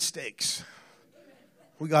we're going to eat steaks.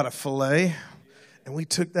 We got a filet. And we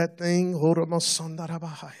took that thing.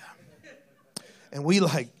 And we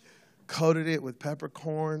coated it with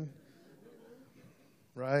peppercorn,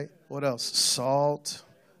 right? What else? Salt,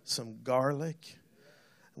 some garlic.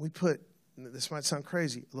 We put, this might sound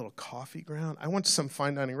crazy, a little coffee ground. I went to some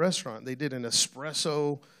fine dining restaurant. They did an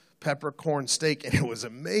espresso peppercorn steak, and it was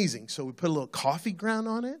amazing. So we put a little coffee ground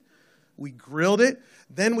on it. We grilled it.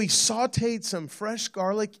 Then we sauteed some fresh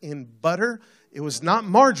garlic in butter. It was not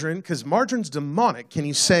margarine, because margarine's demonic. Can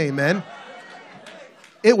you say amen?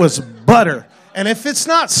 It was butter. And if it's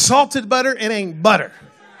not salted butter, it ain't butter.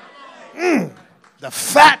 The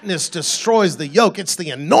fatness destroys the yolk. It's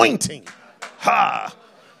the anointing. Ha!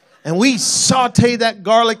 And we sauteed that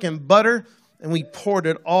garlic and butter, and we poured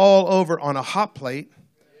it all over on a hot plate.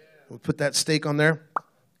 We put that steak on there.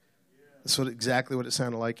 That's exactly what it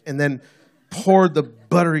sounded like. And then poured the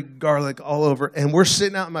buttery garlic all over. And we're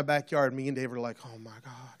sitting out in my backyard. Me and David are like, oh, my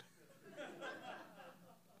God.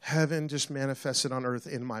 Heaven just manifested on earth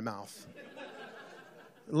in my mouth.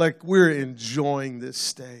 Like we're enjoying this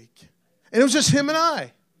steak. And it was just him and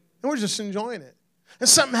I. And we're just enjoying it. And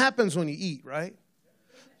something happens when you eat, right?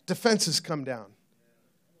 Defenses come down.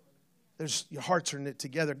 Your hearts are knit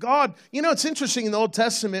together. God, it's interesting in the Old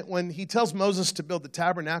Testament when he tells Moses to build the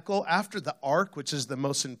tabernacle after the ark, which is the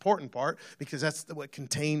most important part, because that's what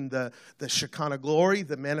contained the Shekinah glory,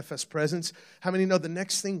 the manifest presence. How many know the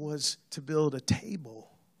next thing was to build a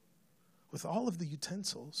table with all of the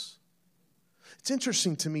utensils? It's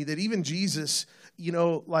interesting to me that even Jesus,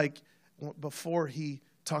 before he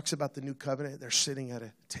talks about the new covenant, they're sitting at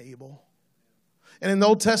a table. And in the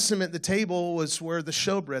Old Testament, the table was where the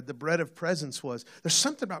showbread, the bread of presence was. There's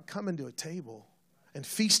something about coming to a table and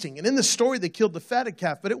feasting. And in the story, they killed the fatted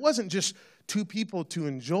calf, but it wasn't just two people to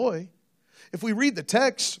enjoy. If we read the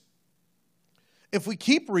text, if we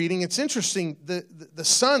keep reading, it's interesting.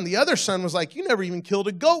 The other son was like, you never even killed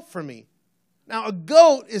a goat for me. Now, a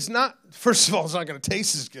goat is not, first of all, it's not going to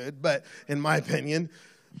taste as good, but in my opinion.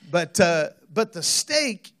 But the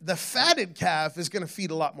steak, the fatted calf, is going to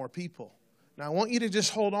feed a lot more people. Now, I want you to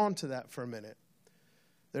just hold on to that for a minute.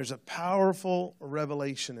 There's a powerful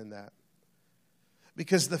revelation in that.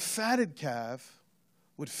 Because the fatted calf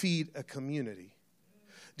would feed a community.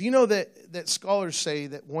 Do you know that scholars say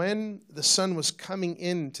that when the son was coming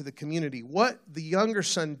into the community, what the younger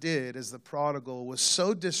son did as the prodigal was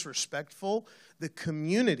so disrespectful, the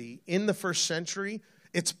community in the first century,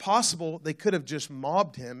 it's possible they could have just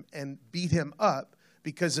mobbed him and beat him up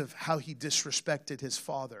because of how he disrespected his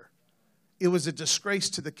father it was a disgrace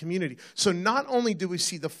to the community. So not only do we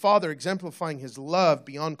see the Father exemplifying his love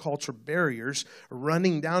beyond cultural barriers,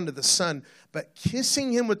 running down to the Son, but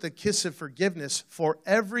kissing him with the kiss of forgiveness for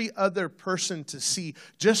every other person to see,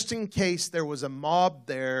 just in case there was a mob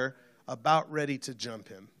there about ready to jump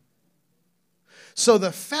him. So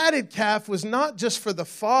the fatted calf was not just for the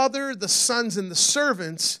Father, the sons, and the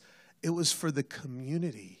servants. It was for the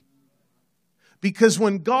community. Because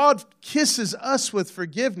when God kisses us with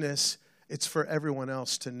forgiveness, it's for everyone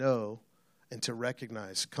else to know and to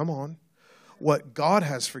recognize, come on, what God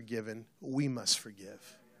has forgiven, we must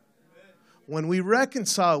forgive. When we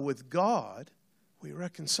reconcile with God, we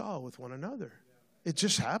reconcile with one another. It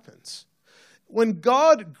just happens. When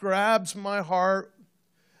God grabs my heart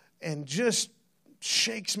and just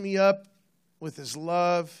shakes me up with his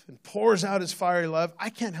love and pours out his fiery love,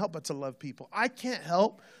 I can't help but to love people. I can't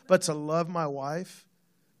help but to love my wife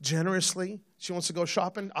generously. She wants to go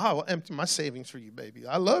shopping. I will empty my savings for you, baby.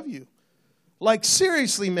 I love you. Like,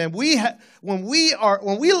 seriously, man, when we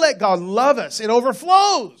let God love us, it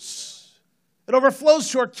overflows. It overflows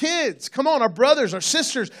to our kids. Come on, our brothers, our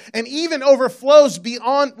sisters, and even overflows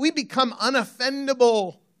beyond. We become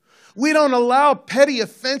unoffendable. We don't allow petty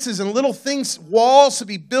offenses and little things, walls to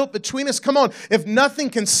be built between us. Come on, if nothing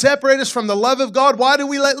can separate us from the love of God, why do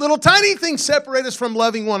we let little tiny things separate us from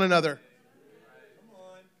loving one another?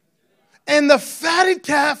 And the fatted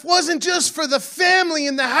calf wasn't just for the family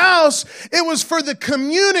in the house. It was for the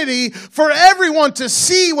community, for everyone to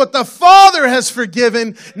see what the Father has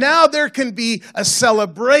forgiven. Now there can be a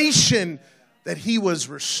celebration that he was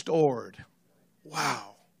restored.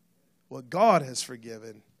 Wow. What God has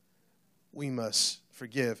forgiven, we must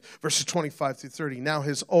forgive. Verses 25 through 30. Now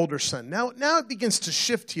his older son. Now it begins to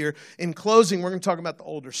shift here. In closing, we're going to talk about the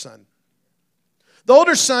older son. The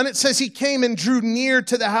older son, it says he came and drew near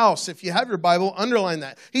to the house. If you have your Bible, underline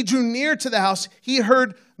that. He drew near to the house. He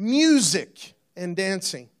heard music and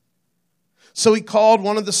dancing. So he called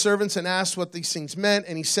one of the servants and asked what these things meant.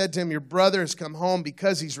 And he said to him, your brother has come home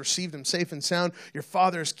because he's received him safe and sound. Your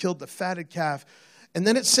father has killed the fatted calf. And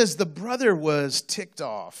then it says the brother was ticked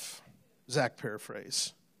off, Zach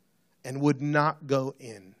paraphrase, and would not go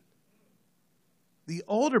in. The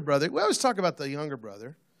older brother, we always talk about the younger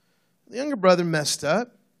brother. The younger brother messed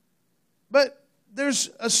up, but there's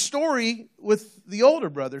a story with the older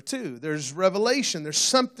brother too. There's revelation. There's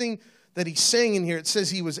something that he's saying in here. It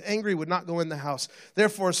says he was angry, would not go in the house.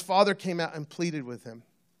 Therefore, his father came out and pleaded with him.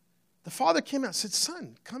 The father came out and said,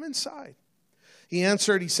 son, come inside. He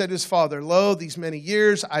answered, he said to his father, lo, these many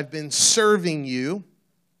years I've been serving you.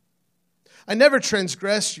 I never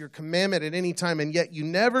transgressed your commandment at any time, and yet you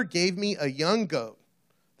never gave me a young goat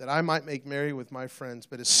that I might make merry with my friends.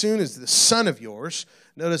 But as soon as the son of yours,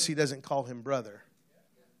 notice he doesn't call him brother.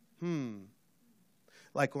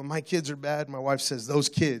 Like when my kids are bad, my wife says, those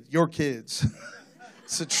kids, your kids.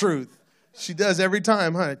 It's the truth. She does every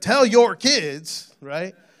time, huh? Tell your kids,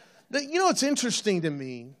 right? But you know, it's interesting to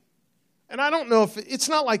me, and I don't know if it's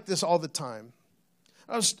not like this all the time.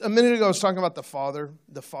 A minute ago, I was talking about the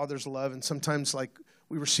Father's love, and sometimes like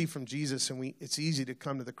we receive from Jesus, and it's easy to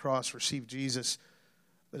come to the cross, receive Jesus.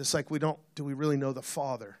 But it's like do we really know the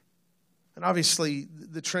Father? And obviously,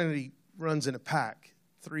 the Trinity runs in a pack.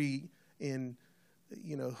 3 in,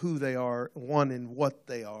 who they are, 1 in what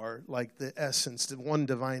they are, like the essence, the one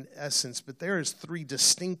divine essence. But there is 3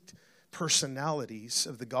 distinct personalities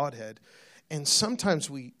of the Godhead. And sometimes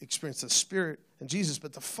we experience the Spirit and Jesus,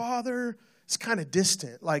 but the Father is kind of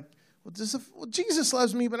distant. Like, Jesus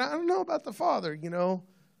loves me, but I don't know about the Father,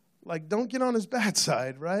 Like, don't get on his bad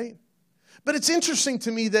side, right? But it's interesting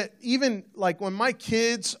to me that even like when my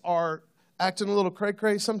kids are acting a little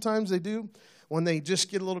cray-cray, sometimes they do, when they just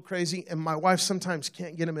get a little crazy, and my wife sometimes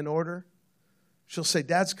can't get them in order, she'll say,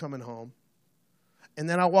 Dad's coming home. And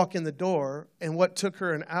then I'll walk in the door, and what took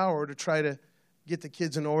her an hour to try to get the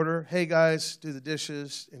kids in order, hey guys, do the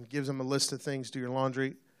dishes, and gives them a list of things, do your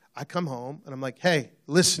laundry. I come home, and I'm like, hey,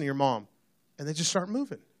 listen to your mom. And they just start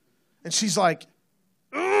moving. And she's like,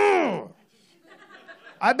 ugh.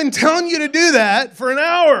 I've been telling you to do that for an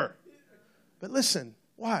hour. But listen,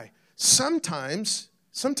 why? Sometimes,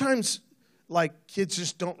 like, kids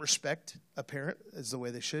just don't respect a parent as the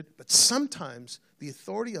way they should. But sometimes the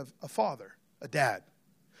authority of a father, a dad,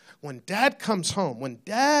 when dad comes home, when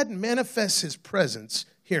dad manifests his presence,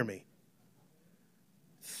 hear me,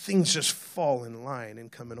 things just fall in line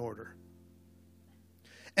and come in order.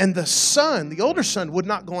 And the son, the older son, would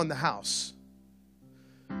not go in the house.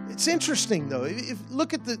 It's interesting, though.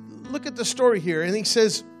 Look at the story here. And he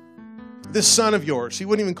says, this son of yours, he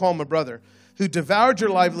wouldn't even call him a brother, who devoured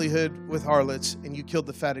your livelihood with harlots, and you killed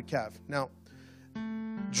the fatted calf. Now,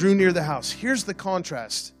 drew near the house. Here's the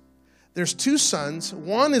contrast. There's two sons.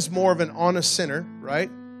 One is more of an honest sinner, right?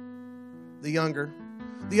 The younger.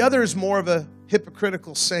 The other is more of a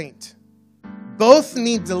hypocritical saint. Both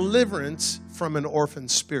need deliverance from an orphan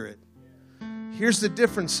spirit. Here's the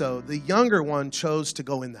difference, though. The younger one chose to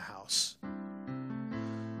go in the house.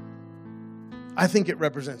 I think it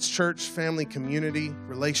represents church, family, community,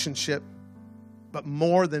 relationship. But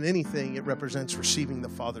more than anything, it represents receiving the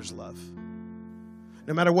Father's love.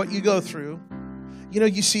 No matter what you go through,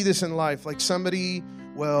 you see this in life. Like somebody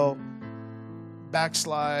will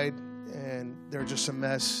backslide and they're just a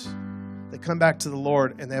mess. They come back to the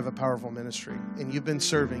Lord and they have a powerful ministry. And you've been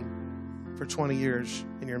serving for 20 years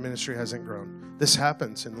and your ministry hasn't grown. This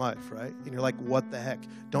happens in life, right? And you're like, what the heck?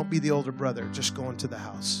 Don't be the older brother. Just go into the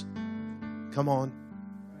house. Come on.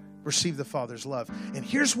 Receive the Father's love. And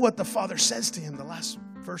here's what the Father says to him, the last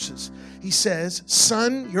verses. He says,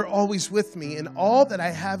 son, you're always with me, and all that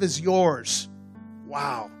I have is yours.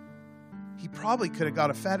 Wow. He probably could have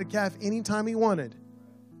got a fatted calf anytime he wanted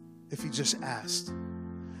if he just asked.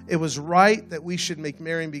 It was right that we should make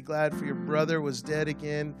merry and be glad, for your brother was dead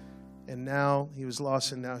again, and now he was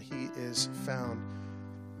lost, and now he is found.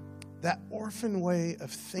 That orphan way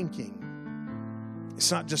of thinking,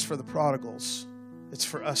 it's not just for the prodigals. It's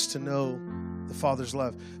for us to know the Father's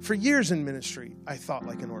love. For years in ministry, I thought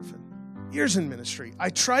like an orphan. Years in ministry. I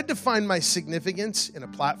tried to find my significance in a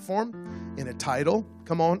platform, in a title,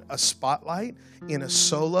 a spotlight, in a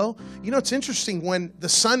solo. It's interesting. When the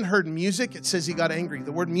son heard music, it says he got angry.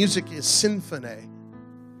 The word music is symphony.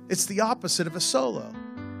 It's the opposite of a solo.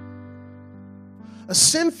 A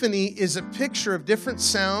symphony is a picture of different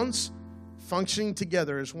sounds functioning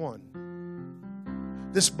together as one.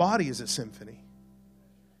 This body is a symphony.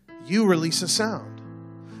 You release a sound.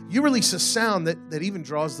 You release a sound that even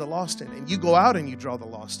draws the lost in. And you go out and you draw the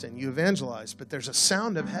lost in. You evangelize. But there's a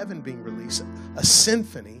sound of heaven being released. A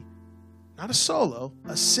symphony. Not a solo.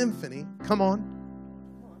 A symphony.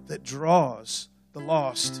 That draws the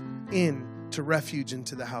lost into refuge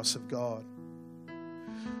into the house of God.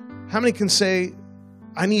 How many can say,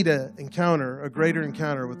 I need a greater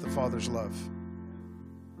encounter with the Father's love?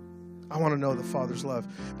 I want to know the Father's love.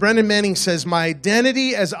 Brendan Manning says, my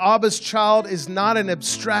identity as Abba's child is not an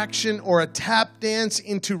abstraction or a tap dance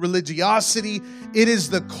into religiosity. It is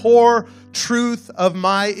the core truth of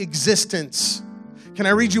my existence. Can I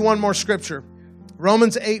read you one more scripture?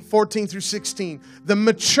 Romans 8:14-16. The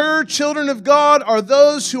mature children of God are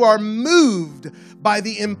those who are moved by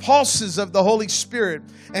the impulses of the Holy Spirit.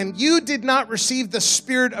 And you did not receive the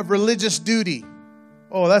spirit of religious duty.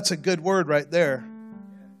 Oh, that's a good word right there.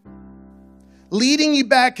 Leading you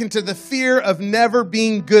back into the fear of never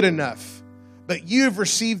being good enough. But you have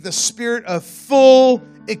received the spirit of full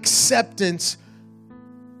acceptance,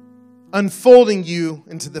 unfolding you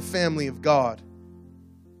into the family of God.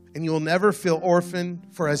 And you will never feel orphaned,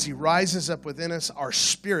 for as he rises up within us, our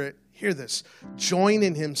spirit, hear this, join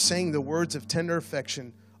in him saying the words of tender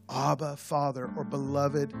affection, Abba, Father, or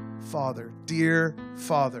beloved Father, dear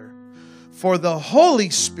Father. For the Holy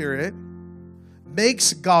Spirit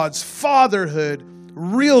makes God's fatherhood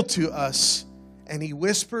real to us, and he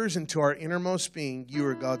whispers into our innermost being, you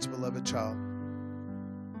are God's beloved child.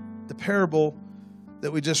 The parable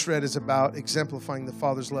that we just read is about exemplifying the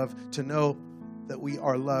Father's love, to know that we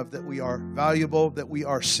are loved, that we are valuable, that we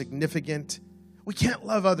are significant. We can't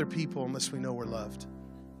love other people unless we know we're loved.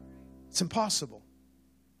 It's impossible.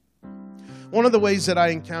 One of the ways that I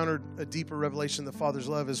encountered a deeper revelation of the Father's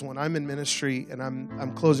love is when I'm in ministry, and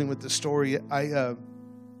I'm closing with this story. I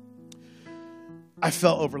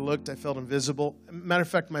felt overlooked. I felt invisible. Matter of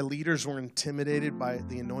fact, my leaders were intimidated by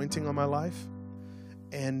the anointing on my life.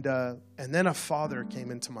 And then a father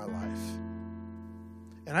came into my life.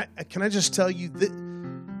 And can I just tell you that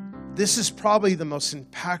this is probably the most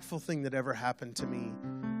impactful thing that ever happened to me,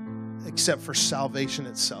 except for salvation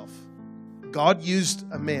itself. God used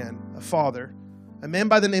a man, a father, a man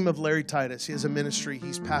by the name of Larry Titus. He has a ministry.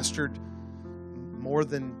 He's pastored more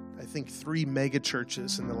than, I think, 3 mega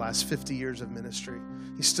churches in the last 50 years of ministry.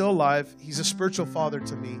 He's still alive. He's a spiritual father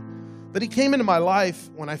to me. But he came into my life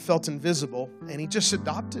when I felt invisible, and he just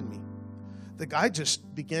adopted me. The guy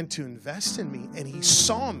just began to invest in me, and he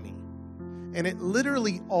saw me. And it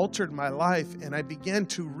literally altered my life, and I began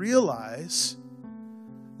to realize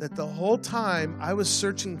that the whole time I was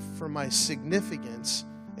searching for my significance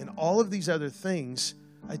in all of these other things,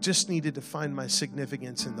 I just needed to find my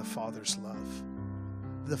significance in the Father's love.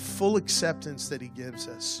 The full acceptance that he gives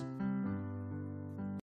us.